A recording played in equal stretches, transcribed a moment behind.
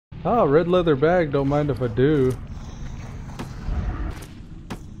Oh, red leather bag, don't mind if I do.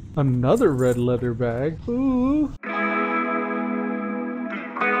 Another red leather bag. Ooh.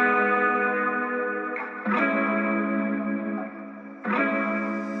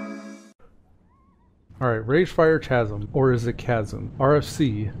 Alright, Ragefire Chasm, or is it Chasm?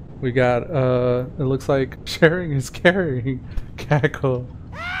 RFC. We got, it looks like sharing is caring. Cackle.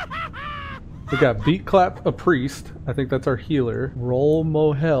 We got Beat Clap, a priest. I think that's our healer. Roll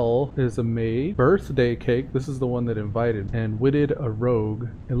Mohel is a mage. Birthday Cake, this is the one that invited. And Witted, a rogue.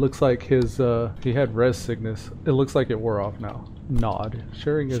 It looks like his, he had res sickness. It looks like it wore off now. Nod.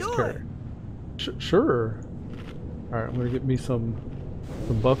 Sharing is caring. Sure. Alright, I'm gonna get me some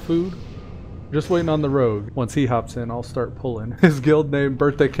buff food. Just waiting on the rogue. Once he hops in, I'll start pulling. His guild name,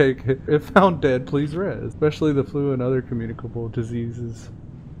 Birthday Cake. If found dead, please res. Especially the flu and other communicable diseases.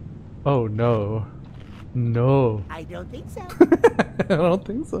 Oh no. No. I don't think so. I don't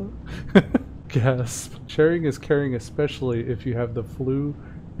think so. Gasp. Sharing is caring, especially if you have the flu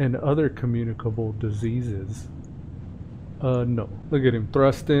and other communicable diseases. No. Look at him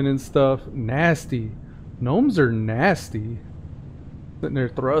thrusting and stuff. Nasty. Gnomes are nasty. Sitting there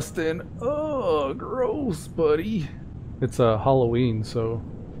thrusting. Oh, gross, buddy. It's Halloween, so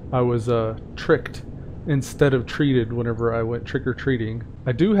I was tricked instead of treated whenever I went trick-or-treating.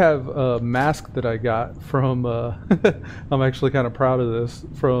 I do have a mask that I got from, I'm actually kind of proud of this,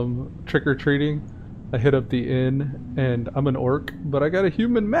 from trick-or-treating. I hit up the inn, and I'm an orc, but I got a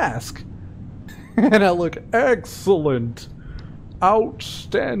human mask. And I look excellent.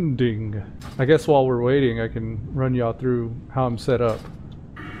 Outstanding. I guess while we're waiting, I can run y'all through how I'm set up.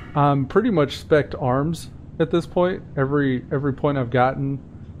 I'm pretty much spec'd arms at this point. Every point I've gotten,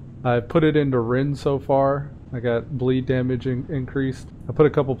 I put it into rend so far. I got bleed damage increased. I put a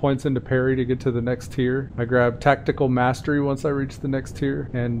couple points into parry to get to the next tier. I grabbed tactical mastery once I reach the next tier.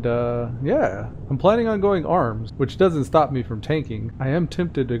 And yeah, I'm planning on going arms, which doesn't stop me from tanking. I am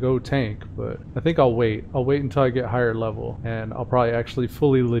tempted to go tank, but I think I'll wait. I'll wait until I get higher level, and I'll probably actually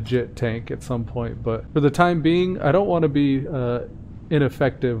fully legit tank at some point. But for the time being, I don't want to be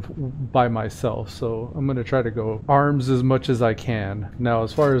ineffective by myself, so I'm gonna try to go arms as much as I can. Now,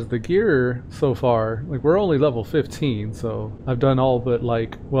 as far as the gear so far, like, we're only level 15, so I've done all but,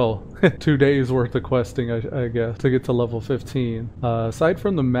 like, well, 2 days worth of questing, I guess, to get to level 15. Aside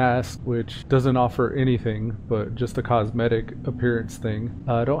from the mask, which doesn't offer anything but just a cosmetic appearance thing,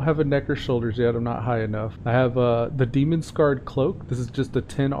 I don't have a neck or shoulders yet. I'm not high enough. I have the demon scarred cloak. This is just a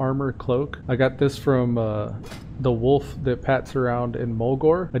 10 armor cloak. I got this from the wolf that pats around in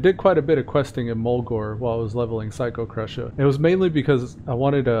Mulgore. I did quite a bit of questing in Mulgore while I was leveling Psycocrusha. It was mainly because I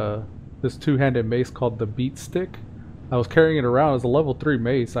wanted this two-handed mace called the Beat Stick. I was carrying it around as a level 3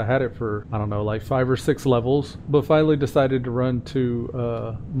 mace. I had it for, I don't know, like 5 or 6 levels, but finally decided to run to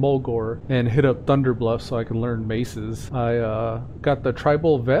Mulgore and hit up Thunderbluff so I can learn maces. I got the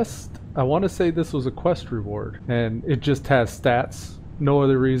tribal vest. I want to say this was a quest reward, and it just has stats. No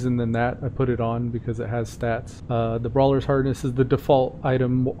other reason than that. I put it on because it has stats. The Brawler's Harness is the default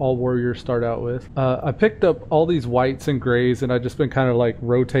item all warriors start out with. I picked up all these whites and grays, and I've just been kind of like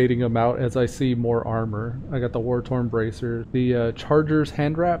rotating them out as I see more armor. I got the War-Torn Bracers. The Charger's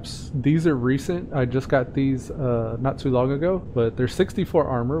Hand Wraps, these are recent. I just got these not too long ago, but they're 64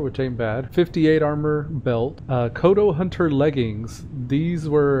 armor, which ain't bad. 58 armor belt. Kodo Hunter Leggings. These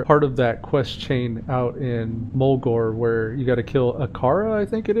were part of that quest chain out in Mulgore where you got to kill a car, I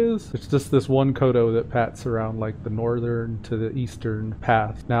think it is. It's just this one Kodo that pats around like the northern to the eastern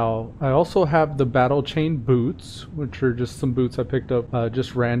path. Now, I also have the Battle Chain Boots, which are just some boots I picked up,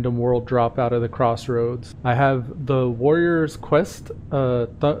 just random world drop out of the crossroads. I have the Warrior's Quest,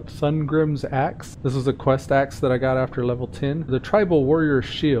 Thungrim's Axe. This was a quest axe that I got after level 10. The Tribal Warrior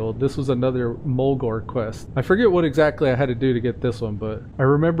Shield. This was another Mulgore quest. I forget what exactly I had to do to get this one, but I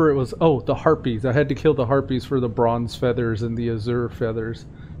remember it was, oh, the Harpies. I had to kill the Harpies for the bronze feathers and the azure feathers.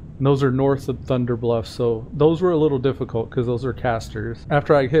 And those are north of Thunderbluff, so those were a little difficult because those are casters.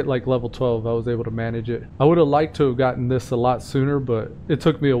 After I hit like level 12, I was able to manage it. I would have liked to have gotten this a lot sooner, but it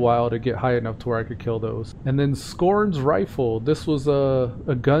took me a while to get high enough to where I could kill those. And then Scorn's Rifle. This was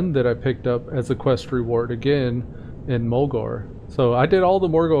a gun that I picked up as a quest reward again in Mulgore. So I did all the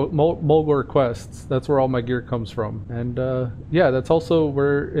Mulgore quests. That's where all my gear comes from. And yeah, that's also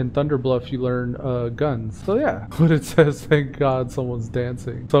where in Thunderbluff you learn guns. So yeah, what it says, thank God someone's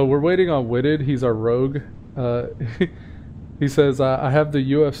dancing. So we're waiting on Witted. He's our rogue. He says, I have the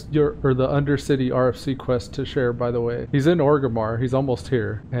or the Undercity RFC quest to share, by the way. He's in Orgrimmar. He's almost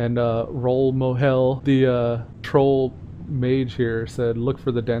here. And Roll Mohel, the troll mage here, said, look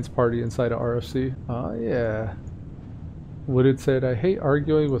for the dance party inside of RFC. Oh yeah. Wooded said, I hate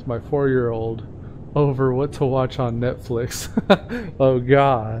arguing with my 4-year-old over what to watch on Netflix. Oh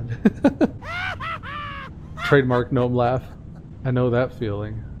god. Trademark gnome laugh. I know that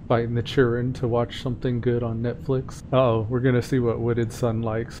feeling. Fighting the children to watch something good on Netflix. Uh-oh, we're gonna see what Wooded son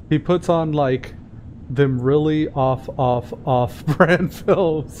likes. He puts on like them really off brand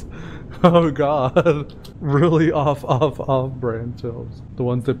films. Oh god. Really off brand films. The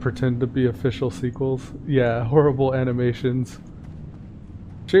ones that pretend to be official sequels. Yeah, horrible animations.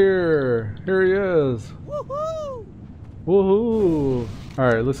 Cheer! Here he is! Woohoo! Woohoo!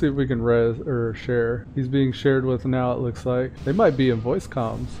 Alright, let's see if we can res or share. He's being shared with now, it looks like. They might be in voice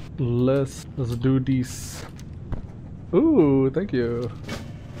comms. Let's do this. Ooh, thank you.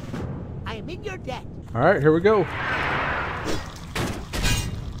 I am in your debt. Alright, here we go.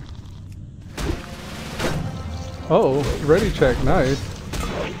 Oh, ready check, nice.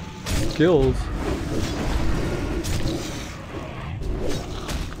 Skills.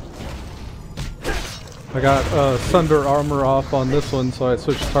 I got Sunder armor off on this one, so I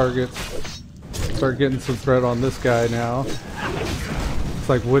switched targets. Start getting some threat on this guy now. It's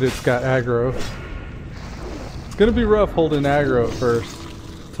like Wooded's got aggro. It's gonna be rough holding aggro at first,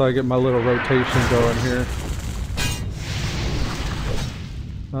 until I get my little rotation going here.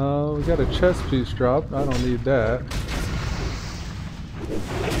 We got a chest piece drop. I don't need that.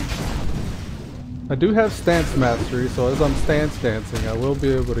 I do have stance mastery, so as I'm stance dancing, I will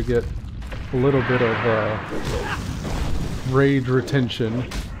be able to get a little bit of rage retention.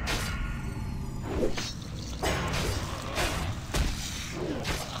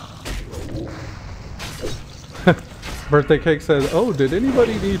 Birthday Cake says, oh, did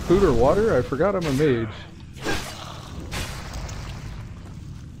anybody need food or water? I forgot I'm a mage.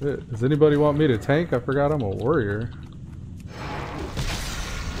 Does anybody want me to tank? I forgot I'm a warrior.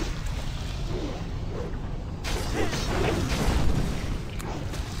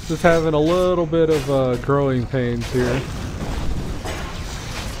 Just having a little bit of growing pains here.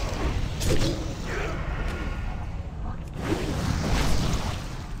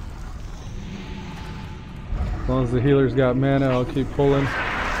 As long as the healer's got mana, I'll keep pulling.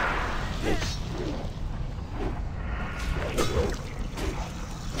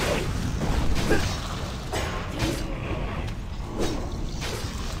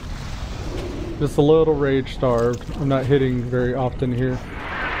 Just a little rage starved. I'm not hitting very often here.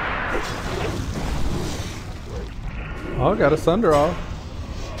 Oh, got a Sunder off.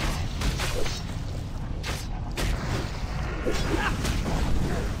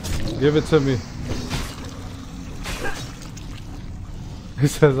 Give it to me. He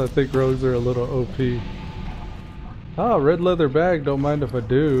says, I think rogues are a little OP. Ah, red leather bag, don't mind if I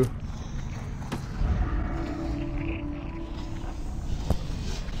do.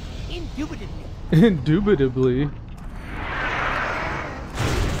 Indubitably. Indubitably.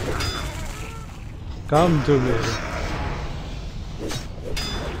 Come to me.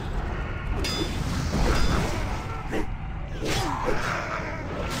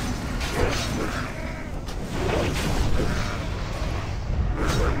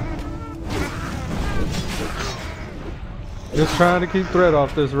 Just trying to keep threat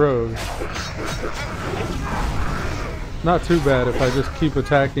off this rogue. Not too bad if I just keep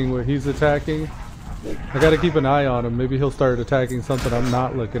attacking what he's attacking. I gotta keep an eye on him. Maybe he'll start attacking something I'm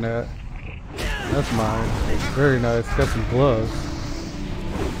not looking at. That's mine. Very nice. Got some gloves.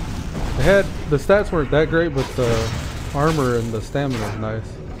 The stats weren't that great, but the armor and the stamina is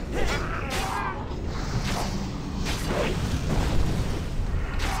nice.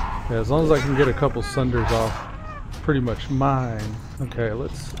 Yeah, as long as I can get a couple Sunders off, pretty much mine. Okay,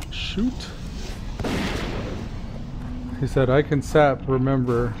 let's shoot. He said, I can sap,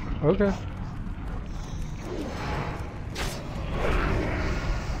 remember. Okay.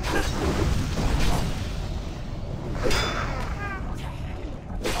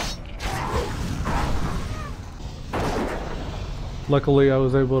 Luckily, I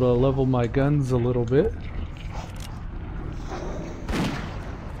was able to level my guns a little bit.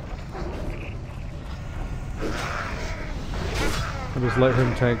 I'll just let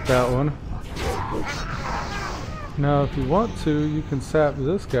him tank that one. Now, if you want to, you can sap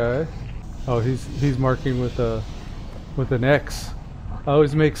this guy. Oh, he's marking with an X. I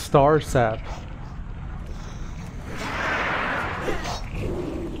always make star sap.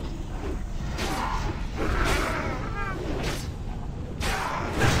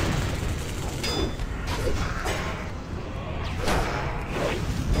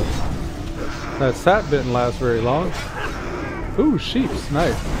 That sap didn't last very long. Ooh, sheeps,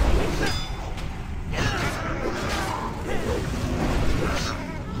 nice.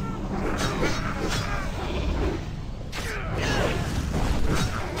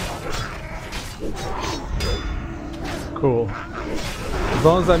 Cool. As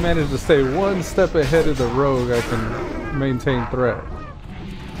long as I manage to stay one step ahead of the rogue, I can maintain threat.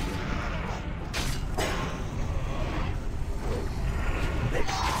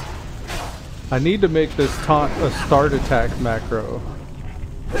 I need to make this taunt a start attack macro.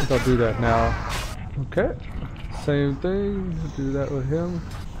 I think I'll do that now. Okay. Same thing. Do that with him.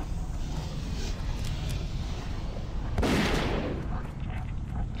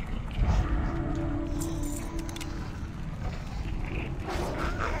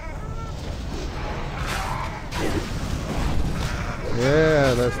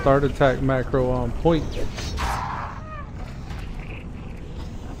 Yeah, that start attack macro on point.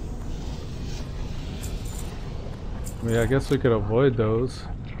 I mean, I guess we could avoid those.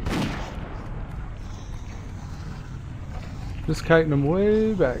 Just kiting them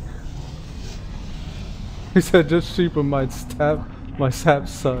way back. He said just sheep him, my sap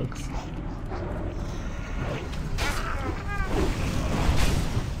sucks.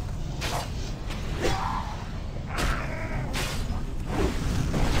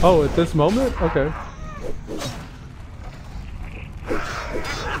 Oh, at this moment? Okay.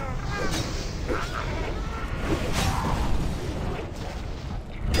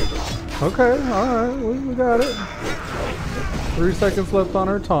 Okay, alright, we got it. 3 seconds left on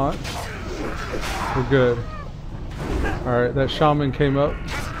our taunt. We're good. Alright, that shaman came up.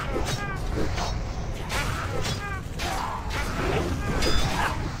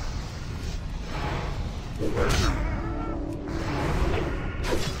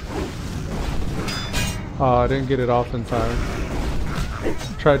 Oh, I didn't get it off in time.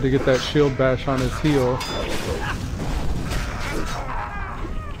 Tried to get that shield bash on his heel.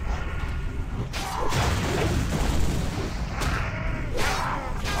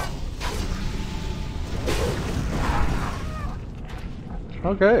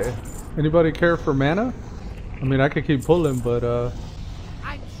 Okay. Anybody care for mana? I mean, I could keep pulling, but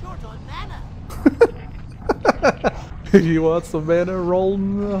I'm short on mana. you want some mana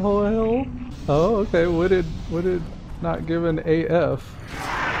rolling the whole hell? Oh, okay. Would it not give an AF?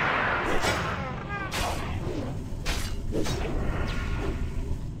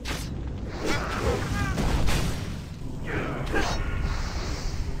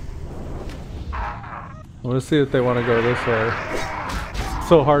 I want to see if they want to go this way. It's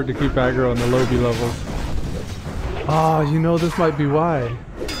so hard to keep aggro on the lobby levels. Ah, you know, this might be why.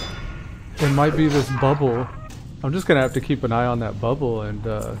 It might be this bubble. I'm just gonna have to keep an eye on that bubble and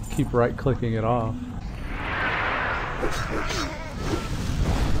keep right-clicking it off.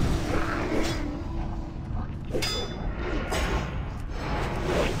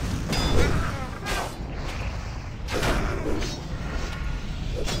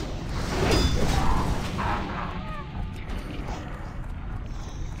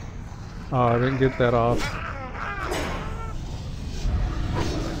 Oh, I didn't get that off.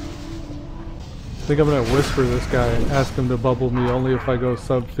 I think I'm gonna whisper this guy and ask him to bubble me only if I go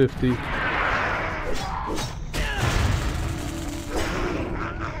sub 50.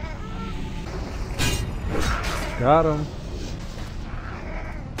 Got him.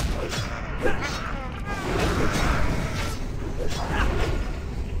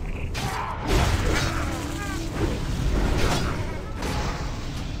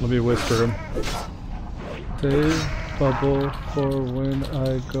 Let me whisper him. Save bubble for when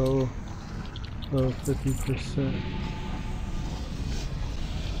I go low 50%.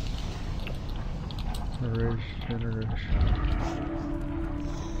 Generation.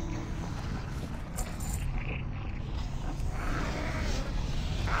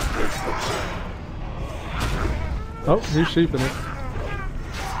 Oh, he's sheeping it.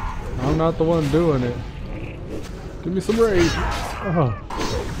 I'm not the one doing it. Give me some rage. Oh.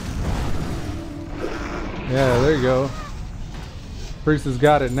 Yeah, there you go. Priest has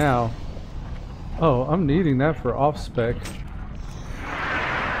got it now. Oh, I'm needing that for off spec.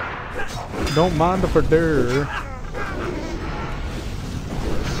 Don't mind if I dare.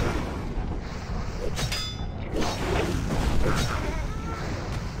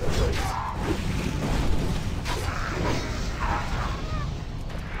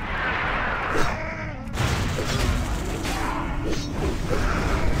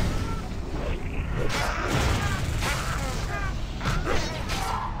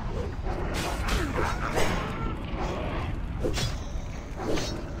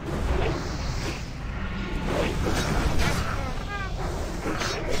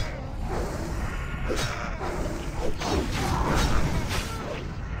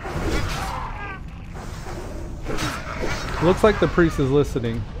 Looks like the priest is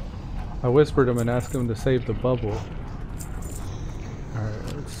listening. I whispered him and asked him to save the bubble.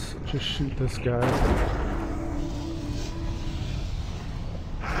 Alright, let's just shoot this guy.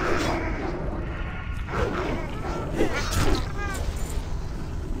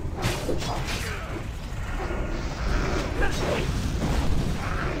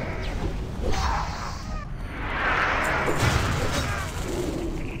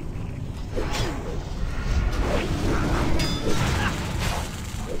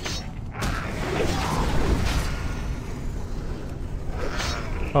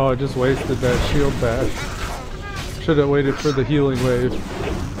 Oh, I just wasted that shield bash. Should have waited for the healing wave.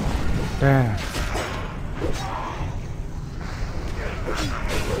 Damn.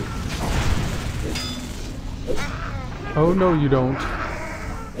 Oh no, you don't.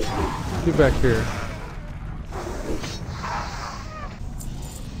 Get back here.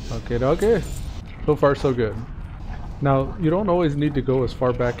 Okay, okay. So far, so good. Now, you don't always need to go as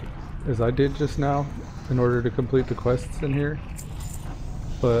far back as I did just now in order to complete the quests in here.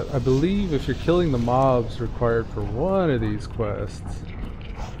 But I believe if you're killing the mobs required for one of these quests,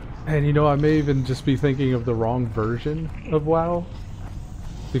 and you know, I may even just be thinking of the wrong version of WoW,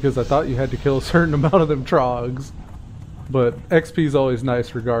 because I thought you had to kill a certain amount of them trogs. But XP is always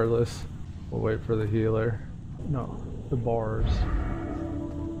nice regardless. We'll wait for the healer. No, the bars.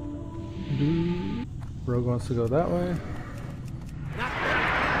 Rogue wants to go that way.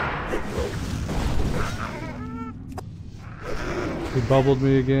 He bubbled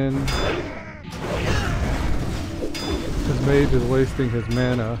me again. His mage is wasting his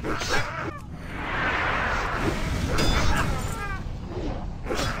mana.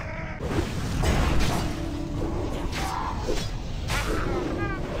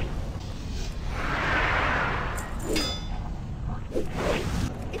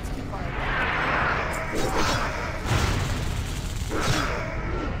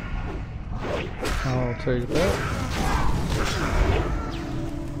 I'll take that.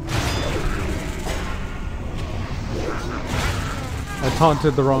 I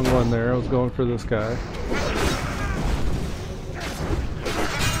taunted the wrong one there. I was going for this guy.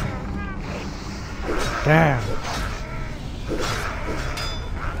 Damn.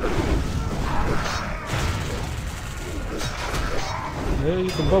 Yeah, you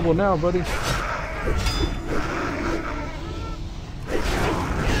can bubble now, buddy.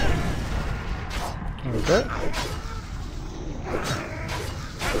 Okay.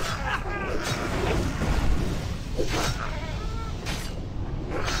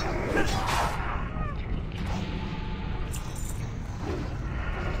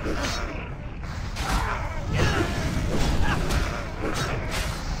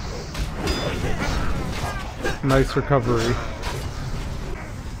 Nice recovery.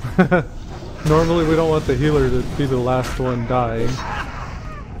 Normally we don't want the healer to be the last one dying,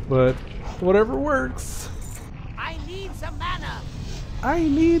 but whatever works. I need some mana. I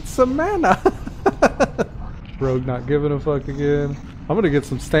need some mana. Rogue not giving a fuck again. I'm gonna get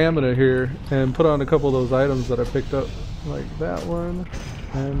some stamina here and put on a couple of those items that I picked up, like that one,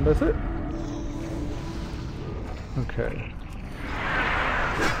 and that's it. Okay.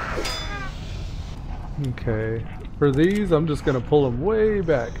 Okay. For these, I'm just gonna pull them way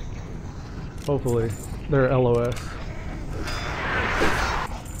back. Hopefully, they're LOS.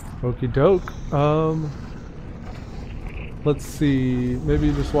 Okie doke. Let's see.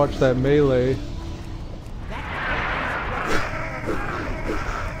 Maybe just watch that melee.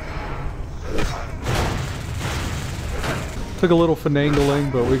 Took a little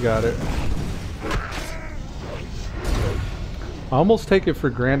finagling, but we got it. I almost take it for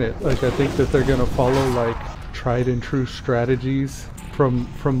granted. Like, I think that they're gonna follow like tried and true strategies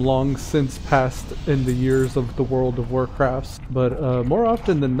from long since past in the years of the World of Warcrafts. But more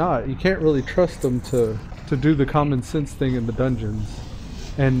often than not, you can't really trust them to do the common sense thing in the dungeons.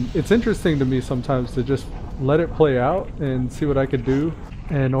 And it's interesting to me sometimes to just let it play out and see what I could do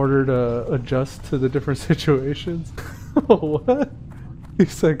in order to adjust to the different situations. What? He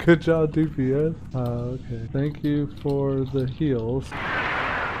said, good job, DPS. Okay. Thank you for the heals.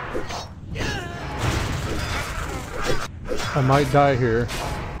 I might die here.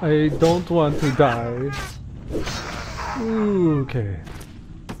 I don't want to die. Ooh, okay.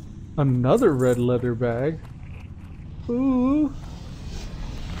 Another red leather bag. Ooh.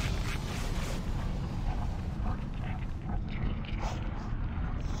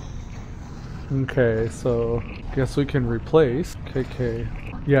 Okay, so guess we can replace KK.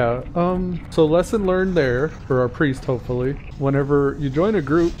 Yeah, so lesson learned there for our priest, hopefully. Whenever you join a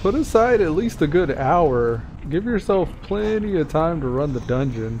group, put aside at least a good hour. Give yourself plenty of time to run the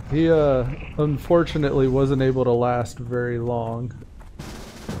dungeon. He, unfortunately wasn't able to last very long.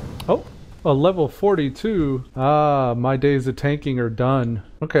 Oh, a level 42. Ah, my days of tanking are done.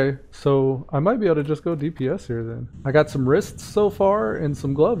 Okay, so I might be able to just go DPS here then. I got some wrists so far and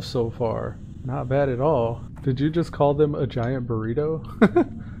some gloves so far. Not bad at all. Did you just call them a giant burrito?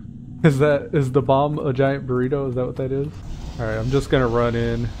 Is the bomb a giant burrito? Is that what that is? Alright, I'm just gonna run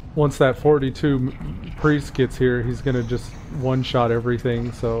in. Once that 42 priest gets here, he's gonna just one-shot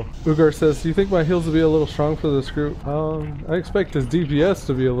everything, so. Ugar says, do you think my heals will be a little strong for this group? I expect his DPS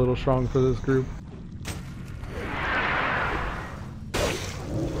to be a little strong for this group.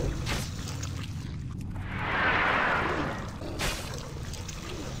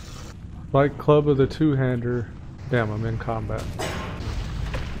 Like club of the two-hander. Damn, I'm in combat.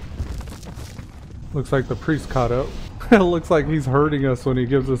 Looks like the priest caught up. It looks like he's hurting us when he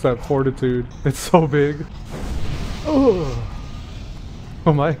gives us that fortitude. It's so big. Oh,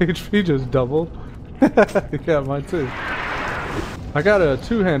 my HP just doubled. Yeah, mine too. I got a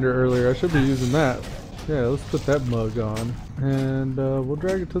two-hander earlier. I should be using that. Yeah, let's put that mug on. And we'll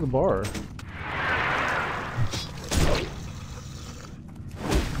drag it to the bar.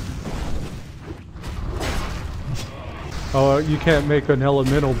 Oh, you can't make an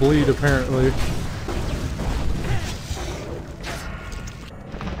elemental bleed apparently.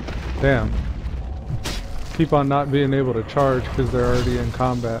 Damn. Keep on not being able to charge because they're already in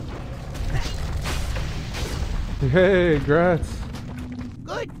combat. Hey, grats.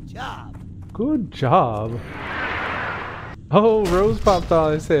 Good job. Good job. Oh, Rose popped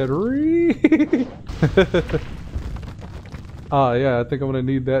on. I said, "Ree." Ah, yeah, I think I'm gonna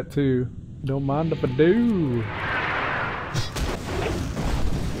need that too. Don't mind if I do.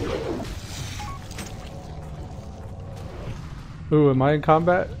 Ooh, am I in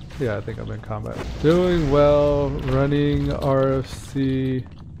combat? Yeah, I think I'm in combat. Doing well, running RFC,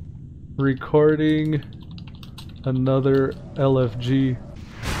 recording another LFG.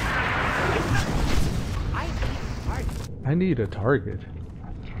 I need a target.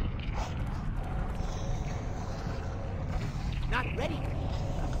 Not ready.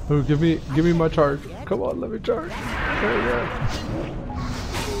 Ooh, give me my charge. Come on, let me charge. There we go.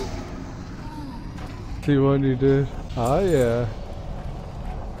 See what you did? Ah, yeah.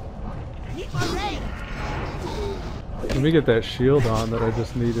 Let me get that shield on that I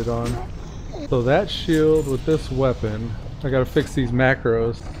just needed on. So that shield with this weapon, I gotta fix these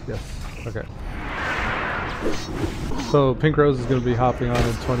macros. Yes, okay. So Pink Rose is gonna be hopping on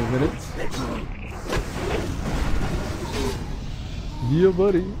in 20 minutes. Yeah,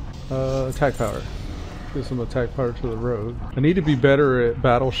 buddy. Attack power. Give some attack power to the rogue. I need to be better at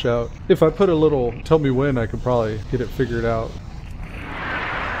battle shout. If I put a little tell me when, I could probably get it figured out.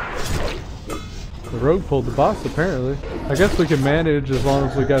 The rogue pulled the boss apparently. I guess we can manage as long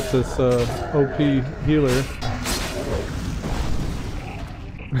as we got this OP healer.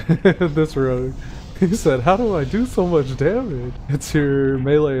 This rogue. He said, how do I do so much damage? It's your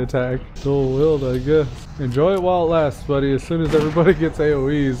melee attack. Dual wield, I guess. Enjoy it while it lasts, buddy. As soon as everybody gets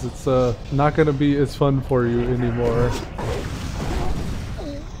AoEs, it's not gonna be as fun for you anymore.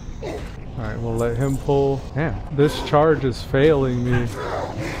 Alright, we'll let him pull. Damn, this charge is failing me.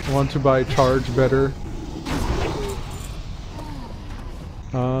 I want to buy charge better.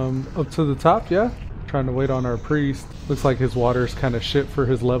 Up to the top, yeah? Trying to wait on our priest. Looks like his water's kind of shit for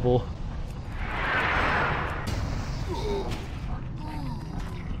his level.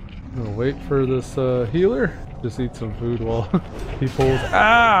 I'm gonna wait for this healer. Just eat some food while he pulls.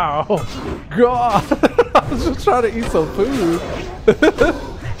 Ow! God! I was just trying to eat some food.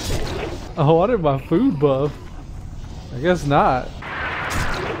 I wanted my food buff. I guess not.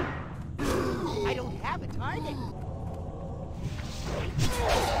 I don't have a target.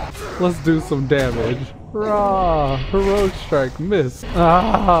 Let's do some damage. Rah! Heroic strike, miss.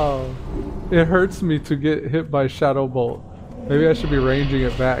 Oh! It hurts me to get hit by Shadow Bolt. Maybe I should be ranging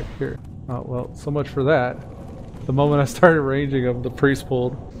it back here. Oh, well, so much for that. The moment I started ranging him, the priest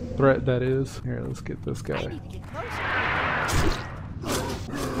pulled. Threat, that is. Here, let's get this guy. I need to get closer.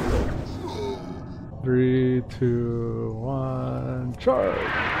 3, 2, 1, charge!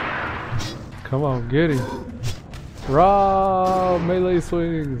 Come on, get him. Raw melee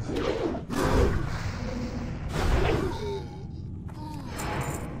swings.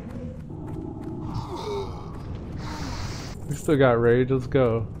 We still got rage, let's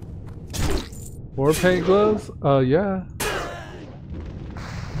go. War paint gloves? Yeah.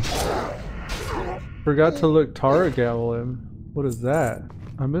 Forgot to look Tara gavel him. What is that?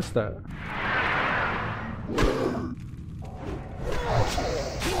 I missed that.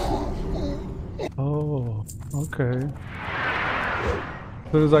 Oh, okay.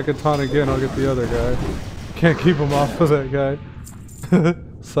 As soon as I katana again, I'll get the other guy. Can't keep him off of that guy.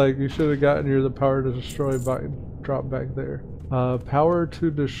 It's like you should have gotten the power to destroy button. Drop back there. Power to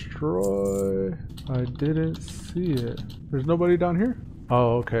destroy. I didn't see it. There's nobody down here?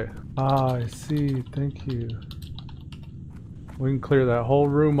 Oh, okay. Ah, I see. Thank you. We can clear that whole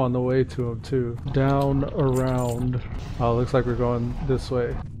room on the way to him too. Down, around. Oh, looks like we're going this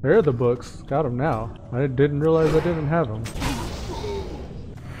way. There are the books. Got them now. I didn't realize I didn't have them.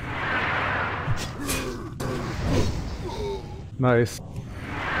 Nice.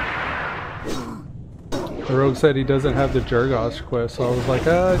 The rogue said he doesn't have the Jurgosh quest, so I was like,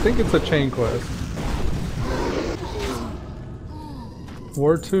 I think it's a chain quest.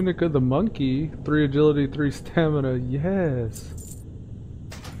 War Tunic of the Monkey. 3 agility, 3 stamina. Yes.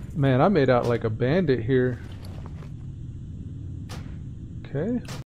 Man, I made out like a bandit here. Okay.